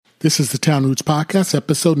This is the Town Roots Podcast,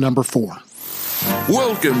 episode number 4.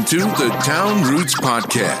 Welcome to the Town Roots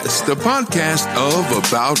Podcast, the podcast of,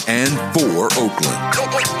 about, and for Oakland.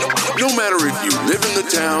 No matter if you live in the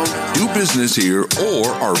town, do business here, or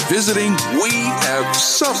are visiting, we have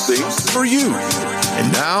something for you.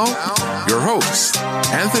 And now, your hosts,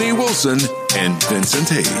 Anthony Wilson and Vincent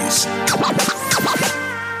Hayes.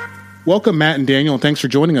 Welcome, Matt and Daniel, and thanks for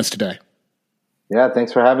joining us today. Yeah,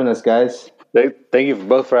 thanks for having us, guys. Thank you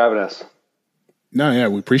both for having us. No, yeah,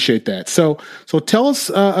 we appreciate that. So tell us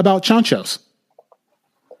about Chancho's.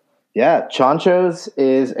 Yeah, Chancho's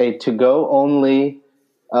is a to-go only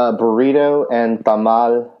burrito and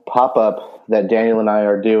tamal pop-up that Daniel and I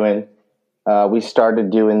are doing. We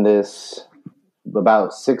started doing this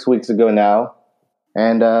about 6 weeks ago now.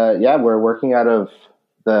 And we're working out of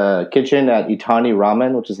the kitchen at Itani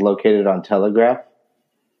Ramen, which is located on Telegraph.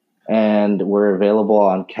 And we're available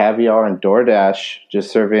on Caviar and DoorDash,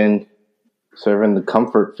 just serving the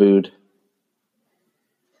comfort food.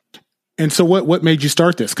 And so what made you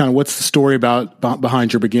start this? Kind of what's the story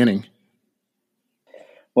behind your beginning?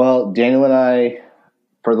 Well, Daniel and I,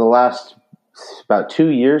 for the last about 2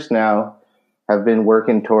 years now, have been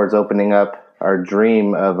working towards opening up our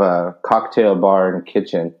dream of a cocktail bar and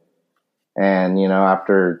kitchen. And,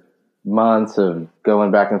 after months of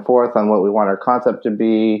going back and forth on what we want our concept to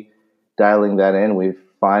be, dialing that in, we've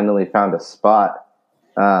finally found a spot.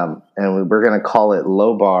 And we're going to call it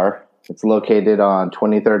Low Bar. It's located on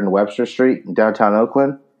 23rd and Webster Street in downtown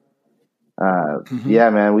Oakland.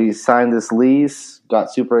 Yeah, man, we signed this lease,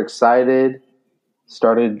 got super excited,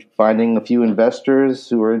 started finding a few investors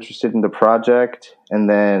who were interested in the project. And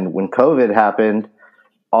then when COVID happened,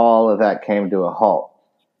 all of that came to a halt.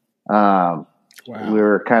 Wow. We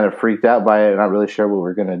were kind of freaked out by it, not really sure what we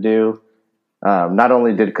were going to do. Not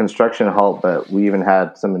only did construction halt, but we even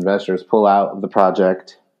had some investors pull out of the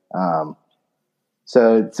project.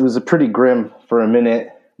 So it was a pretty grim for a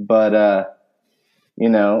minute, but,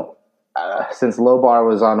 since Low Bar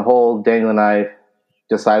was on hold, Daniel and I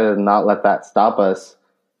decided to not let that stop us.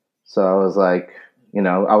 So I was like,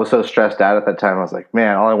 I was so stressed out at that time. I was like,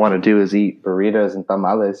 man, all I want to do is eat burritos and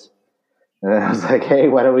tamales. And then I was like, hey,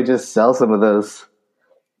 why don't we just sell some of those?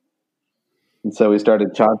 And so we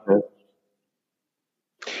started Chancho.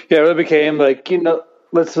 Yeah, it really became like,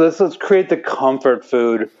 let's create the comfort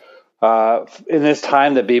food in this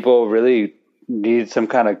time that people really need some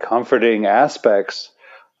kind of comforting aspects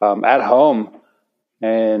at home.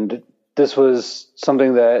 And this was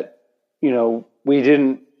something that, we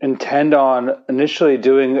didn't intend on initially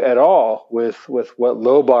doing at all with what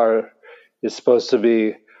Low Bar is supposed to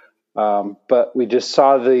be. But we just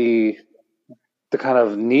saw the kind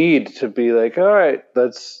of need to be like, all right,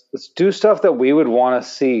 let's do stuff that we would want to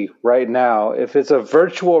see right now. If it's a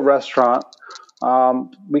virtual restaurant,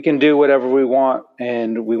 we can do whatever we want,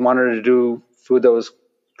 and we wanted to do food that was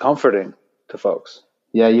comforting to folks.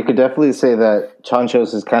 Yeah, you could definitely say that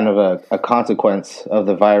Chancho's is kind of a consequence of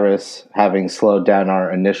the virus having slowed down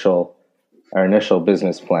our initial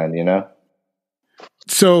business plan,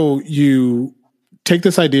 So you take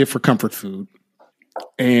this idea for comfort food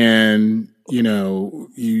and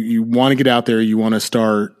you want to get out there, you want to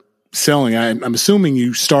start selling. I'm assuming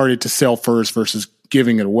you started to sell first versus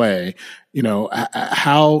giving it away.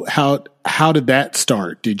 How did that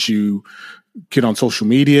start? Did you get on social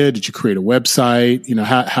media? Did you create a website?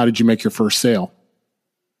 How did you make your first sale?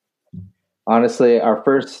 Honestly, our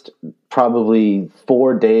first probably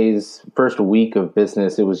 4 days, first week of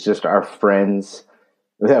business, it was just our friends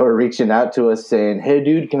that were reaching out to us saying, hey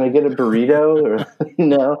dude, can I get a burrito?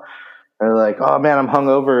 Or, or like, oh man, I'm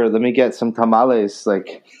hungover. Let me get some tamales.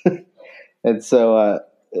 And so,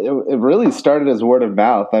 it really started as word of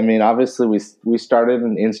mouth. I mean, obviously we started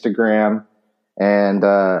on Instagram and,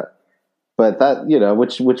 but that,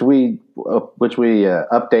 which we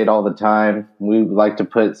update all the time. We like to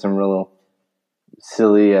put some real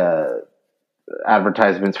silly,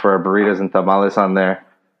 advertisements for our burritos and tamales on there.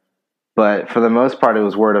 But for the most part, it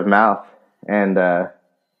was word of mouth. And,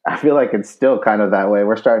 I feel like it's still kind of that way.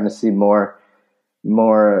 We're starting to see more,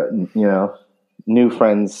 new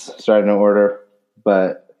friends starting to order.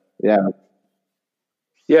 But yeah.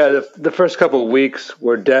 Yeah, the first couple of weeks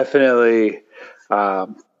were definitely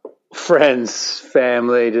friends,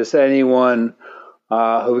 family, just anyone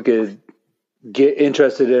who could get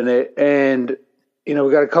interested in it. And, we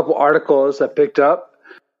got a couple articles that picked up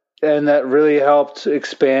and that really helped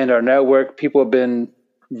expand our network. People have been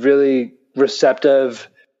really receptive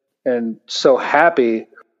and so happy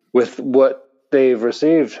with what they've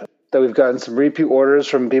received that we've gotten some repeat orders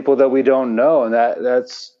from people that we don't know. And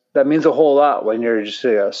that means a whole lot when you're just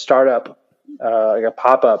a startup like a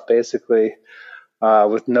pop up basically,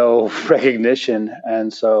 with no recognition,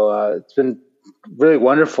 and so it's been really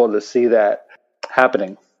wonderful to see that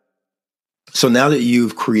happening. So now that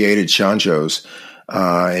you've created Chancho's,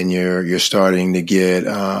 and you're starting to get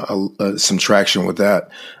some traction with that,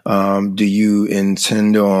 do you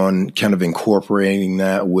intend on kind of incorporating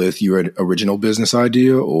that with your original business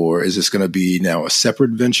idea, or is this going to be now a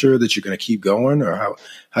separate venture that you're going to keep going, or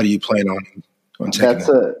how do you plan on taking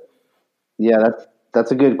that?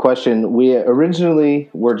 That's a good question. We originally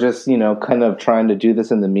were just kind of trying to do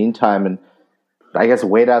this in the meantime, and I guess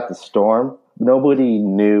wait out the storm. Nobody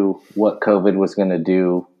knew what COVID was going to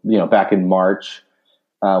do, back in March.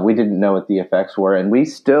 We didn't know what the effects were, and we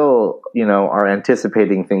still, are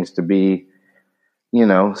anticipating things to be,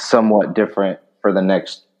 somewhat different for the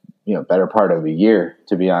next, better part of a year,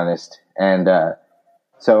 to be honest. And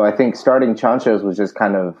so I think starting Chancho's was just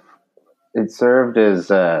kind of, it served as,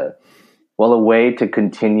 a way to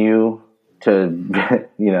continue to,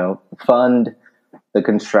 fund the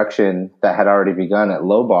construction that had already begun at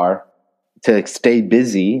Low Bar, to stay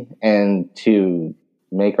busy and to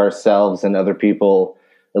make ourselves and other people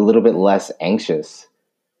a little bit less anxious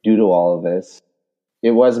due to all of this.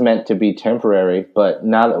 It was meant to be temporary, but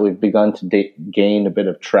now that we've begun to gain a bit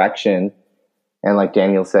of traction, and like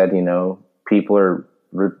Daniel said, people are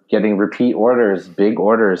getting repeat orders, big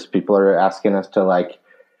orders. People are asking us to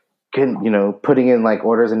putting in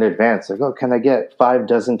orders in advance. Like, oh, can I get 5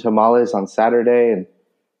 dozen tamales on Saturday? And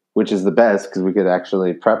which is the best because we could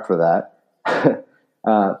actually prep for that.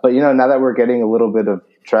 But now that we're getting a little bit of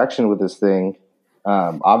traction with this thing,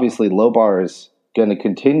 obviously Low Bar is going to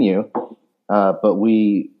continue, but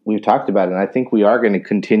we've talked about it, and I think we are going to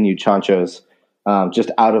continue Chancho's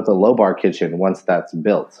just out of the Low Bar kitchen once that's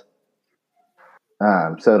built.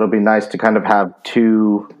 So it'll be nice to kind of have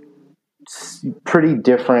 2 pretty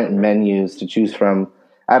different menus to choose from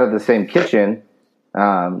out of the same kitchen.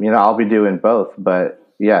 I'll be doing both, but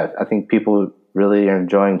yeah, I think people really are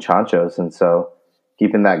enjoying Chancho's, and so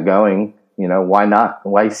keeping that going, why not?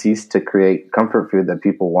 Why cease to create comfort food that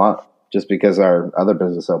people want just because our other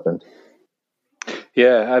business opened?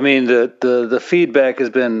 Yeah, I mean, the feedback has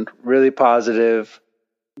been really positive.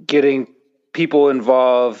 Getting people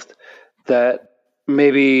involved that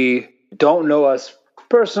maybe don't know us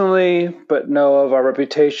personally, but know of our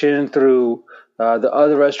reputation through the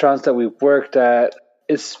other restaurants that we've worked at.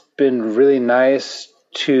 It's been really nice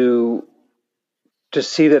to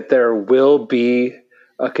see that there will be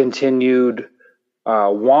a continued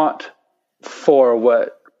want for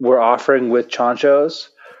what we're offering with Chancho's,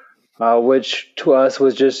 which to us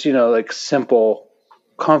was just, simple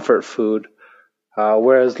comfort food.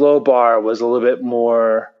 Whereas Low Bar was a little bit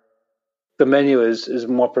more, the menu is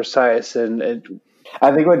more precise. And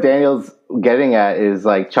I think what Daniel's getting at is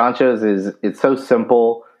Chancho's it's so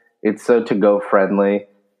simple. It's so to-go friendly.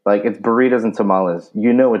 It's burritos and tamales.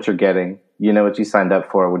 You know what you're getting. You know what you signed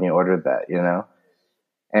up for when you ordered that,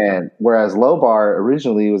 And whereas Low Bar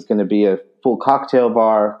originally was going to be a full cocktail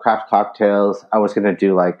bar, craft cocktails, I was going to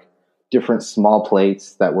do different small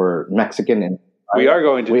plates that were Mexican. And we are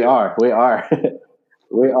going to. We are. We are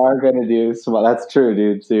going to do small. That's true,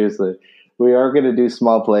 dude. Seriously. We are going to do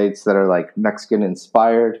small plates that are Mexican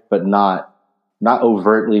inspired, but not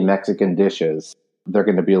overtly Mexican dishes. They're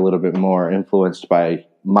going to be a little bit more influenced by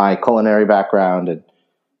my culinary background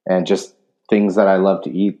and just things that I love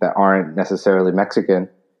to eat that aren't necessarily Mexican.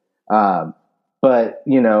 But,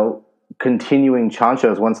 continuing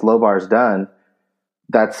Chancho's once Low Bar's done,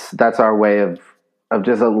 that's our way of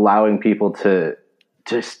just allowing people to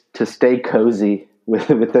stay cozy with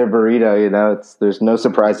their burrito. There's no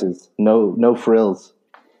surprises, no frills.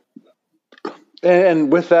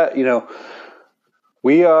 And with that,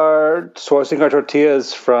 we are sourcing our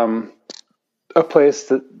tortillas from a place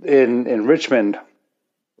that in Richmond,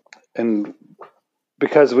 and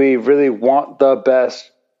because we really want the best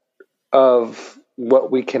of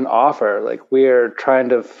what we can offer, we are trying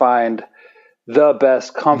to find the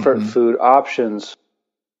best comfort food options.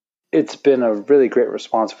 It's been a really great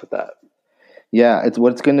response for that. Yeah,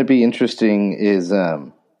 what's going to be interesting is,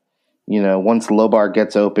 once Low Bar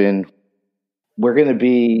gets open, we're going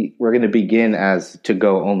to begin as to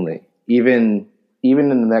go only, even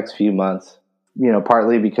in the next few months.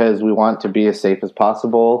 Partly because we want to be as safe as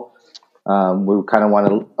possible. We kind of want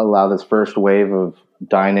to allow this first wave of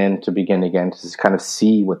dine-in to begin again, to just kind of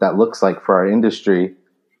see what that looks like for our industry.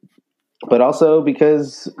 But also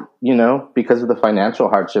because of the financial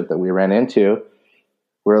hardship that we ran into,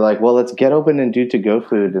 we're like, well, let's get open and do to-go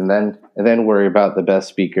food, and then worry about the best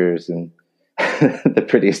speakers and the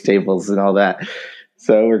prettiest tables and all that.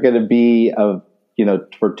 So we're going to be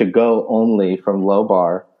for to go only from Low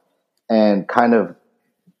Bar, and kind of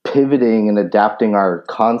pivoting and adapting our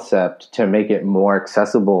concept to make it more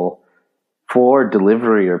accessible for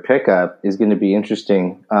delivery or pickup is going to be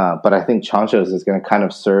interesting. But I think Chancho's is going to kind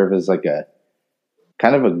of serve as like a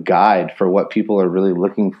kind of a guide for what people are really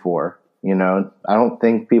looking for. I don't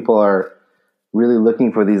think people are really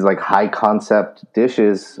looking for these like high concept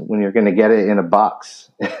dishes when you're going to get it in a box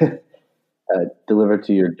delivered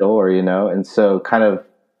to your door, and so kind of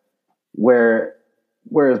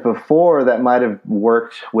whereas before that might have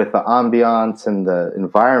worked with the ambiance and the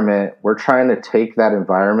environment, we're trying to take that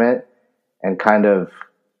environment and kind of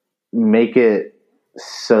make it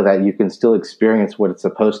so that you can still experience what it's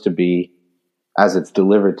supposed to be as it's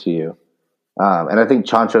delivered to you. And I think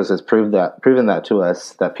Chancho's has proven that to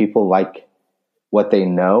us, that people like what they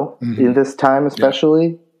know in this time,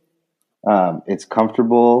 especially. Yeah. It's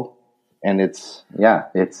comfortable, and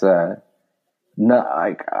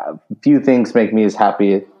few things make me as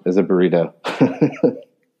happy as a burrito.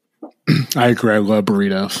 I agree. I love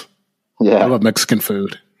burritos. Yeah. I love Mexican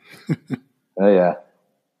food. Oh yeah.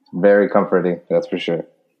 Very comforting. That's for sure.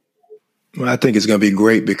 Well, I think it's going to be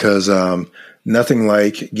great because nothing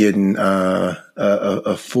like getting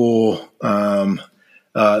a full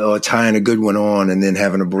or tying a good one on and then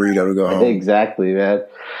having a burrito to go home. Exactly, man.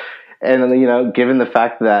 And given the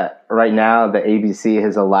fact that right now the ABC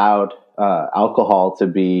has allowed alcohol to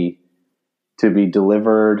be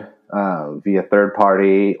delivered via third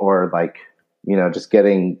party, or just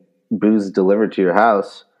getting booze delivered to your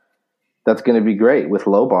house, that's going to be great with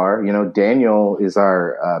Low Bar. Daniel is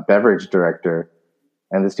our beverage director,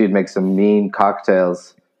 and this dude makes some mean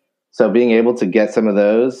cocktails. So being able to get some of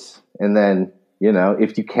those, and then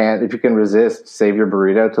if you can resist, save your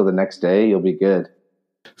burrito till the next day, you'll be good.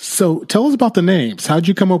 So tell us about the names. How'd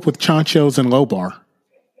you come up with Chancho's and Low Bar?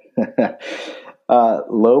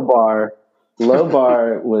 Low Bar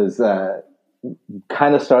was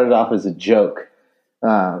kind of started off as a joke,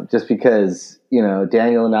 just because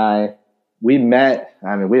Daniel and I, we met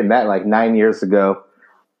like 9 years ago.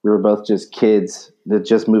 We were both just kids that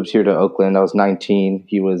just moved here to Oakland. I was 19.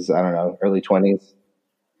 He was, I don't know, early 20s.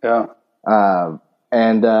 Yeah.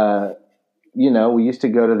 We used to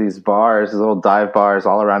go to these bars, these little dive bars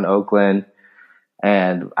all around Oakland.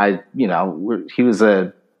 And he was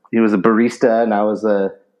a barista, and I was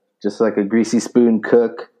just like a greasy spoon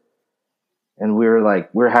cook. And we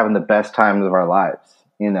were having the best times of our lives,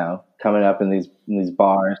 coming up in these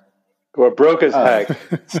bars. We're broke as heck.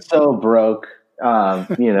 So broke.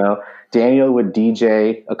 Daniel would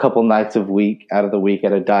DJ a couple nights out of the week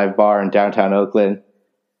at a dive bar in downtown Oakland.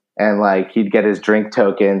 And he'd get his drink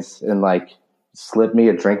tokens and slip me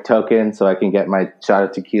a drink token so I can get my shot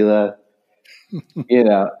of tequila,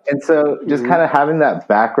 And so just kind of having that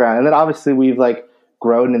background. And then obviously we've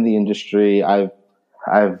grown in the industry. I've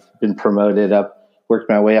been promoted up, worked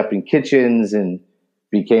my way up in kitchens, and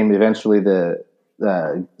became eventually the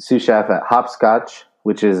sous chef at Hopscotch,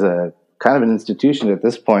 which is a kind of an institution at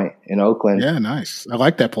this point in Oakland. Yeah, nice. I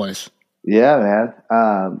like that place. Yeah,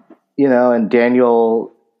 man. And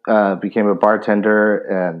Daniel became a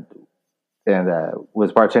bartender and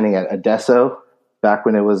was bartending at Adesso back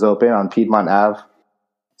when it was open on Piedmont Ave.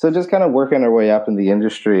 So just kind of working our way up in the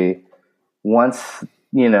industry. Once,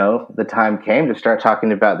 the time came to start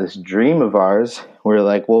talking about this dream of ours, we're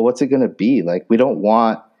like, well, what's it going to be? We don't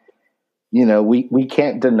want, we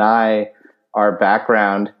can't deny our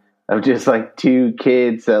background of just two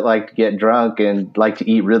kids that like to get drunk and like to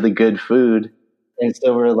eat really good food. And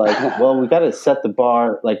so we're like, well, we got to set the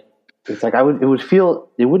bar. It's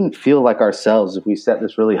it wouldn't feel like ourselves if we set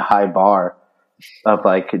this really high bar of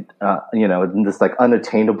this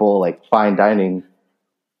unattainable, fine dining.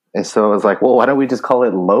 And so I was like, well, why don't we just call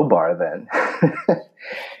it Low Bar then?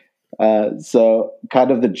 So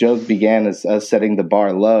kind of the joke began as us setting the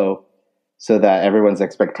bar low so that everyone's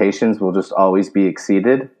expectations will just always be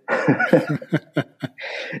exceeded.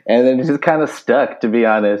 And then it just kind of stuck, to be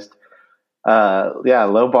honest.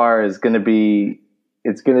 Low Bar is going to be,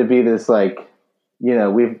 it's going to be this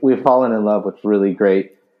we've fallen in love with really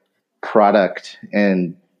great product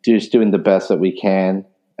and just doing the best that we can.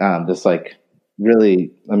 This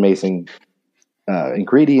really amazing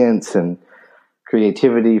ingredients and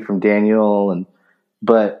creativity from Daniel,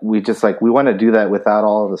 but we just we want to do that without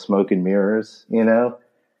all of the smoke and mirrors,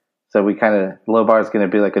 So we Low Bar is going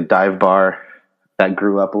to be like a dive bar that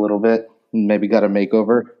grew up a little bit and maybe got a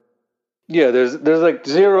makeover. Yeah, there's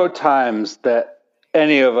zero times that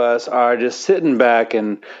any of us are just sitting back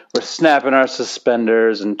and we're snapping our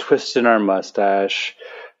suspenders and twisting our mustache.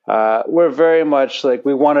 We're very much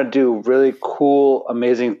we want to do really cool,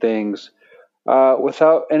 amazing things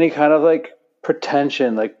without any kind of like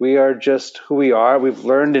pretension. Like, we are just who we are. We've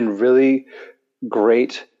learned in really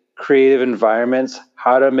great creative environments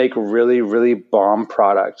how to make really, really bomb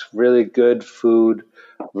products, really good food,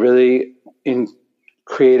 really in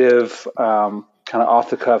creative, kind of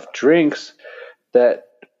off the cuff drinks that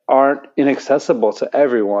aren't inaccessible to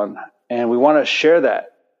everyone. And we want to share that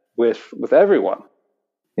with everyone.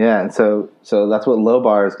 Yeah, and so that's what Low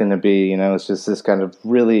Bar is going to be. You know, it's just this kind of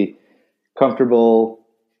really comfortable,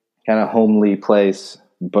 kind of homely place,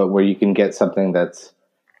 but where you can get something that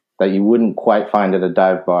you wouldn't quite find at a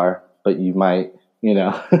dive bar, but you might, you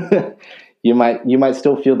know, you might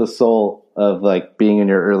still feel the soul of like being in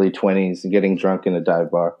your early 20s and getting drunk in a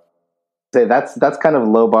dive bar. Say that's kind of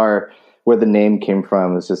Low Bar, where the name came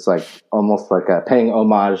from. It's just like almost like a paying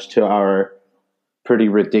homage to our pretty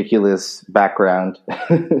ridiculous background.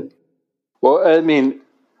 Well, I mean,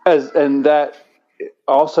 and that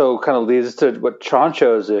also kind of leads to what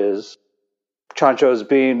Chancho's is.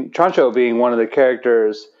 Chancho being one of the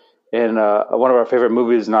characters in one of our favorite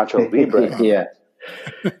movies, Nacho Libre. Yeah.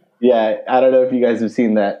 Yeah, I don't know if you guys have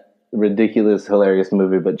seen that ridiculous, hilarious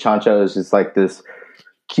movie, but Chancho is just like this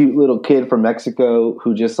cute little kid from Mexico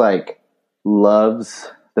who just like loves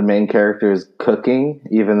the main character's cooking,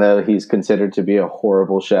 even though he's considered to be a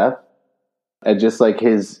horrible chef. And just like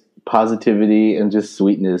his positivity and just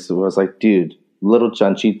sweetness was like, dude, little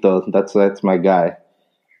Chanchito, that's my guy.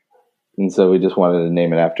 And so we just wanted to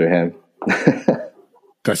name it after him.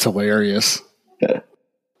 That's hilarious.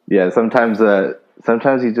 Yeah, sometimes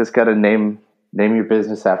you just got to name your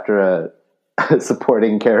business after a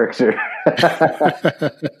supporting character.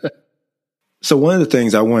 So one of the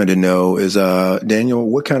things I wanted to know is, Daniel,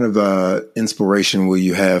 what kind of inspiration will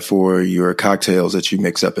you have for your cocktails that you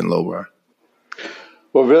mix up in Low Bar?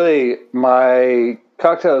 Well, really, my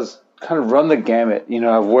cocktails kind of run the gamut. You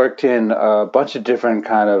know, I've worked in a bunch of different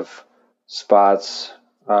kind of spots.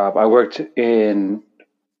 I worked in,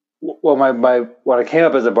 well, when I came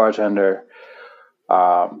up as a bartender,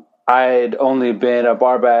 I'd only been a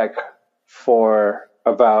bar back for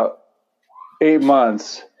about 8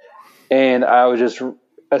 months. And I was just,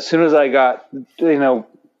 as soon as I got, you know,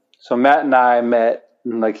 so Matt and I met,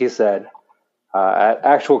 like he said, at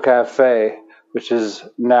Actual Cafe, which is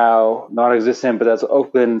now non-existent, but that's an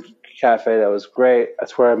Oakland cafe that was great.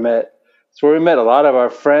 That's where we met a lot of our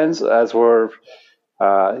friends, as were,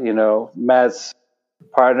 you know, Matt's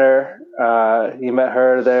partner. He met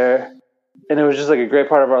her there. And it was just like a great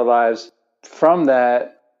part of our lives. From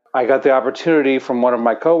that, I got the opportunity from one of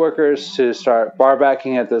my coworkers to start bar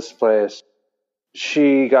backing at this place.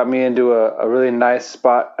 She got me into a really nice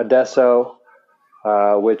spot, Adesso,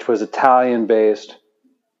 which was Italian based,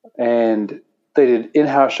 and they did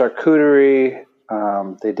in-house charcuterie.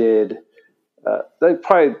 They did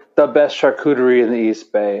probably the best charcuterie in the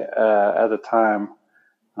East Bay at the time.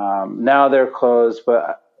 Now they're closed,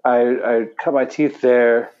 but I cut my teeth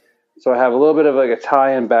there, so I have a little bit of like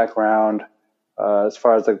Italian background. As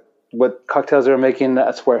far as like what cocktails they were making,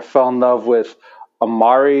 that's where I fell in love with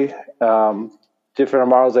Amari. Different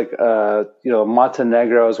Amaros, like you know,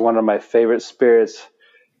 Montenegro is one of my favorite spirits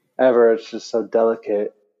ever. It's just so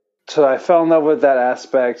delicate. So I fell in love with that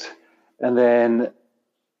aspect, and then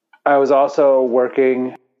I was also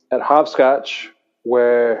working at Hopscotch,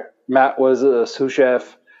 where Matt was a sous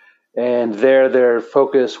chef, and their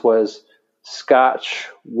focus was Scotch,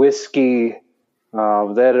 whiskey.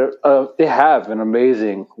 They have an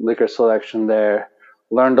amazing liquor selection there.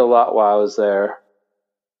 Learned a lot while I was there.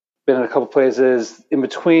 Been in a couple places in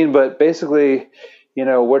between, but basically, you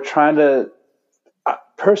know, we're trying to,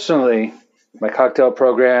 personally, my cocktail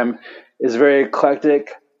program is very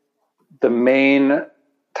eclectic. The main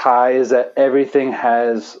tie is that everything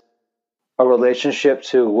has a relationship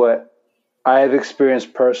to what I have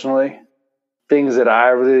experienced personally, things that I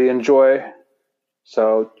really enjoy.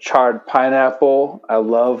 So charred pineapple, I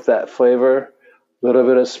love that flavor. A little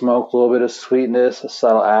bit of smoke, a little bit of sweetness, a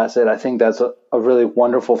subtle acid. I think that's a really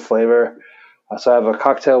wonderful flavor. So I have a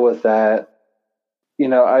cocktail with that. You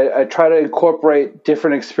know, I try to incorporate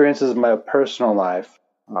different experiences of my personal life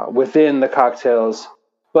within the cocktails.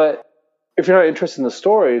 But if you're not interested in the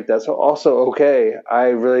story, that's also okay. I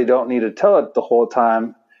really don't need to tell it the whole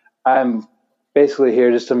time. I'm basically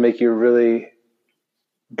here just to make you really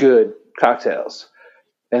good cocktails.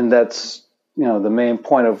 And that's, you know, the main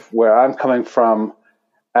point of where I'm coming from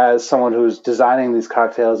as someone who's designing these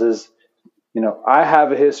cocktails is, you know, I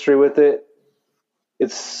have a history with it.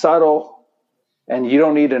 It's subtle, and you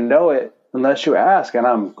don't need to know it unless you ask, and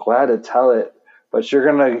I'm glad to tell it. But you're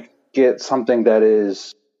going to get something that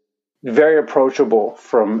is very approachable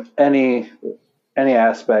from any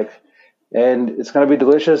aspect, and it's going to be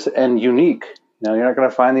delicious and unique. You're not going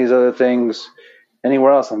to find these other things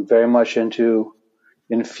anywhere else. I'm very much into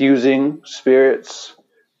infusing spirits.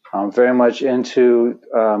 I'm very much into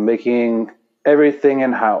making everything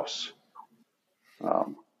in house.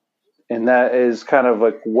 And that is kind of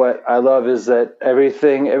like what I love, is that every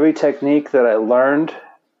technique that I learned,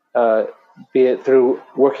 be it through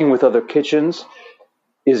working with other kitchens,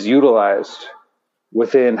 is utilized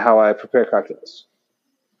within how I prepare cocktails.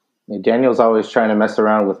 Daniel's always trying to mess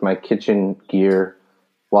around with my kitchen gear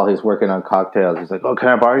while he's working on cocktails. He's like, "Oh, can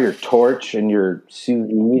I borrow your torch and your sous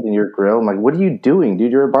vide and your grill?" I'm like, "What are you doing,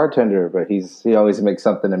 dude? You're a bartender." But he always makes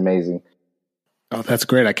something amazing. Oh, that's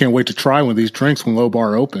great. I can't wait to try one of these drinks when Low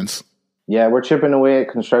Bar opens. Yeah, we're chipping away at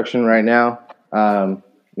construction right now.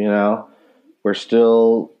 We're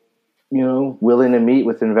still, willing to meet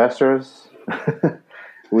with investors. But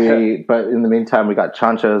in the meantime, we got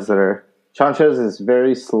Chancho's is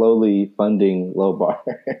very slowly funding Low Bar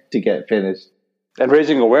to get finished. And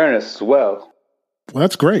raising awareness as well. Well,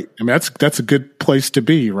 that's great. I mean, that's a good place to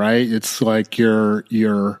be, right? It's like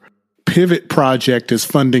your pivot project is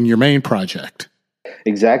funding your main project.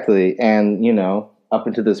 Exactly. And, up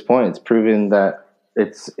until this point, it's proven that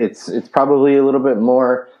it's probably a little bit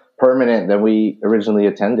more permanent than we originally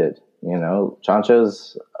intended.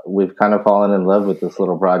 Chancho's, we've kind of fallen in love with this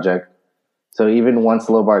little project. So even once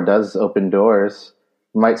Low Bar does open doors,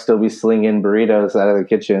 we might still be slinging burritos out of the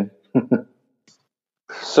kitchen.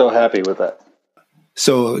 So happy with that.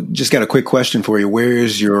 So just got a quick question for you. Where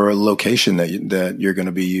is your location that you're going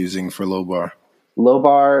to be using for Low Bar? Low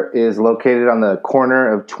Bar is located on the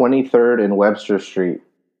corner of 23rd and Webster Street.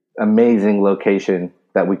 Amazing location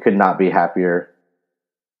that we could not be happier.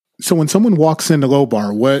 So when someone walks into Low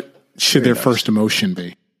Bar, what should their first emotion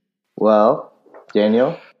be? Well,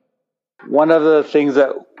 Daniel? One of the things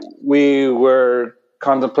that we were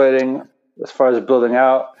contemplating as far as building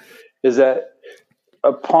out is that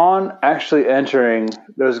upon actually entering,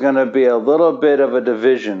 there's going to be a little bit of a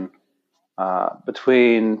division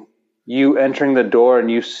between you entering the door and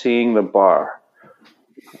you seeing the bar.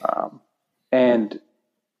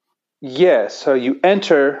 So you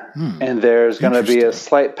enter and there's going to be a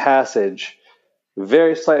slight passage,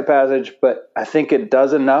 very slight passage, but I think it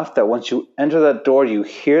does enough that once you enter that door, you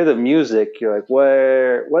hear the music. You're like,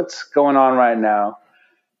 what's going on right now?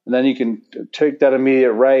 And then you can take that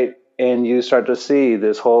immediate right and you start to see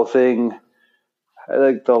this whole thing,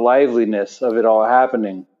 like the liveliness of it all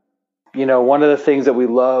happening. One of the things that we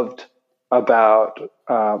loved about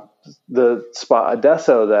the spot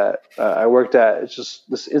Adesso that I worked at, it's just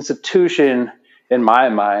this institution in my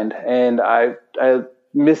mind, and I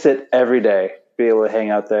miss it every day, be able to hang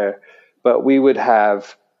out there. But we would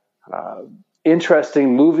have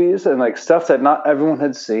interesting movies and like stuff that not everyone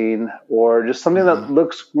had seen, or just something that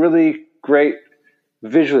looks really great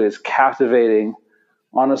visually, it's captivating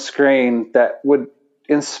on a screen that would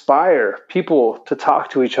inspire people to talk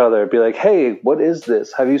to each other, be like, "Hey, what is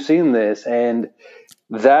this? Have you seen this?" And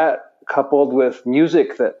that coupled with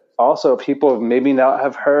music that also people maybe not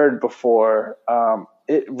have heard before,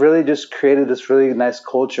 it really just created this really nice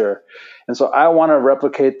culture. And so I want to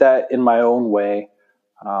replicate that in my own way.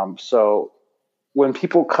 So when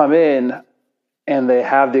people come in and they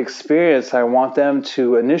have the experience, I want them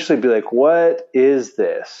to initially be like, "What is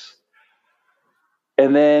this?"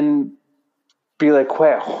 And then be like,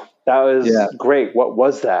 "Wow, that was great. What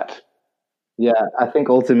was that?" Yeah, I think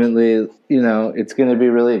ultimately, it's going to be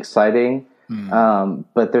really exciting.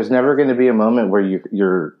 But there's never going to be a moment where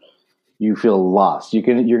you feel lost. You're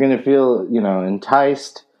going to feel,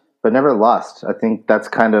 enticed, but never lost. I think that's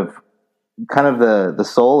kind of the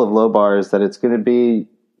soul of Low Bar, is that it's going to be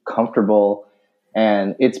comfortable.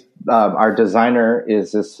 And it's our designer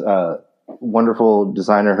is this wonderful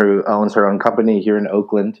designer who owns her own company here in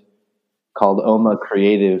Oakland called Oma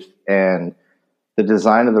Creative, and the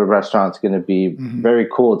design of the restaurant is going to be very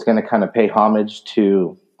cool. It's going to kind of pay homage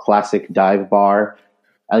to classic dive bar,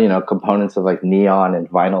 components of like neon and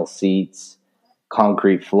vinyl seats,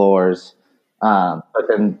 concrete floors. But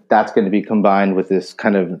then that's going to be combined with this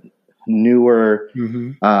kind of newer,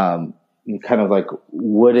 kind of like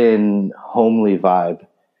wooden, homely vibe.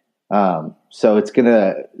 So it's going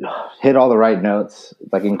to hit all the right notes,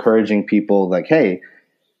 like encouraging people like, "Hey,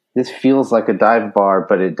 this feels like a dive bar,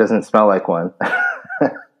 but it doesn't smell like one."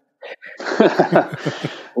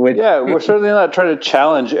 We're certainly not trying to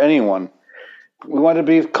challenge anyone. We want to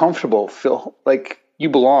be comfortable, feel like you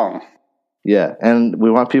belong. Yeah, and we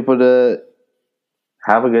want people to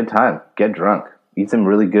have a good time, get drunk, eat some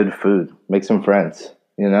really good food, make some friends.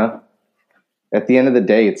 At the end of the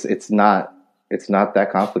day, it's not that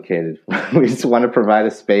complicated. We just want to provide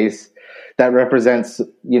a space that represents,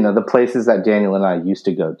 the places that Daniel and I used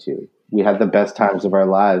to go to. We had the best times of our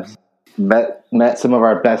lives, met some of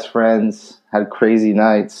our best friends, had crazy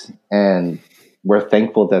nights, and we're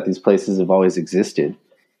thankful that these places have always existed.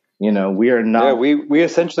 We are not. Yeah, we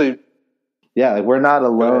essentially. Yeah, we're not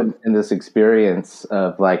alone in this experience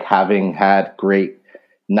of like having had great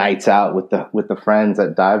nights out with the friends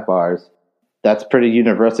at dive bars. That's pretty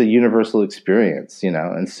universal experience,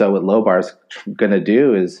 And so what Low Bar's going to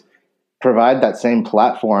do is provide that same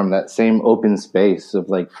platform, that same open space of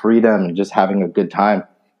like freedom and just having a good time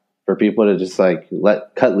for people to just like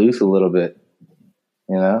cut loose a little bit.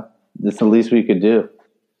 That's the least we could do.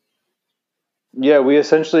 Yeah, we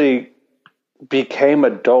essentially became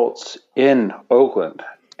adults in Oakland,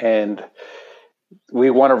 and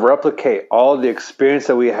we want to replicate all the experience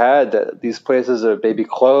that we had, that these places are maybe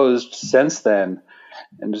closed since then,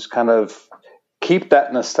 and just kind of keep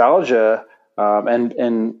that nostalgia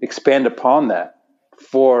and expand upon that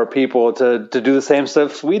for people to do the same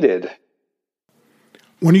stuff we did.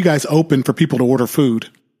 When are you guys open for people to order food?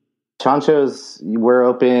 Chancho's, we're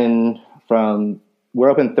open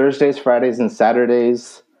Thursdays, Fridays, and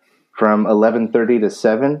Saturdays from 11:30 to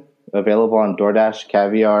 7, available on DoorDash,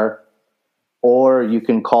 Caviar, or you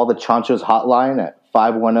can call the Chancho's hotline at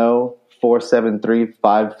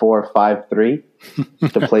 510-473-5453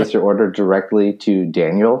 to place your order directly to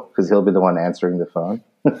Daniel, because he'll be the one answering the phone.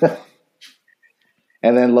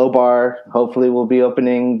 And then Low Bar hopefully will be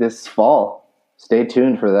opening this fall. Stay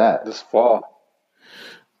tuned for that. This fall.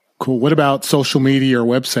 Cool. What about social media or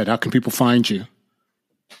website? How can people find you?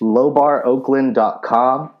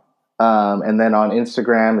 lowbaroakland.com. And then on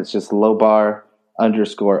Instagram, it's just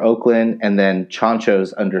lowbar_Oakland, and then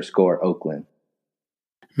Chanchos_Oakland.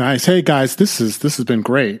 Nice. Hey guys, this has been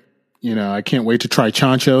great. I can't wait to try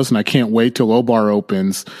Chanchos, and I can't wait till Low Bar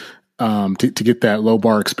opens to get that Low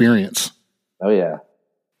Bar experience. Oh yeah.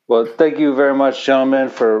 Well, thank you very much, gentlemen,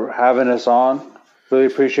 for having us on. Really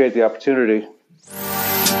appreciate the opportunity.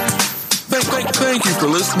 Thank you for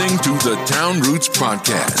listening to the Town Roots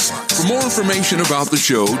Podcast. For more information about the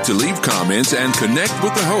show, to leave comments, and connect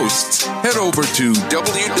with the hosts, head over to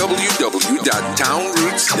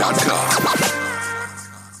www.townroots.com.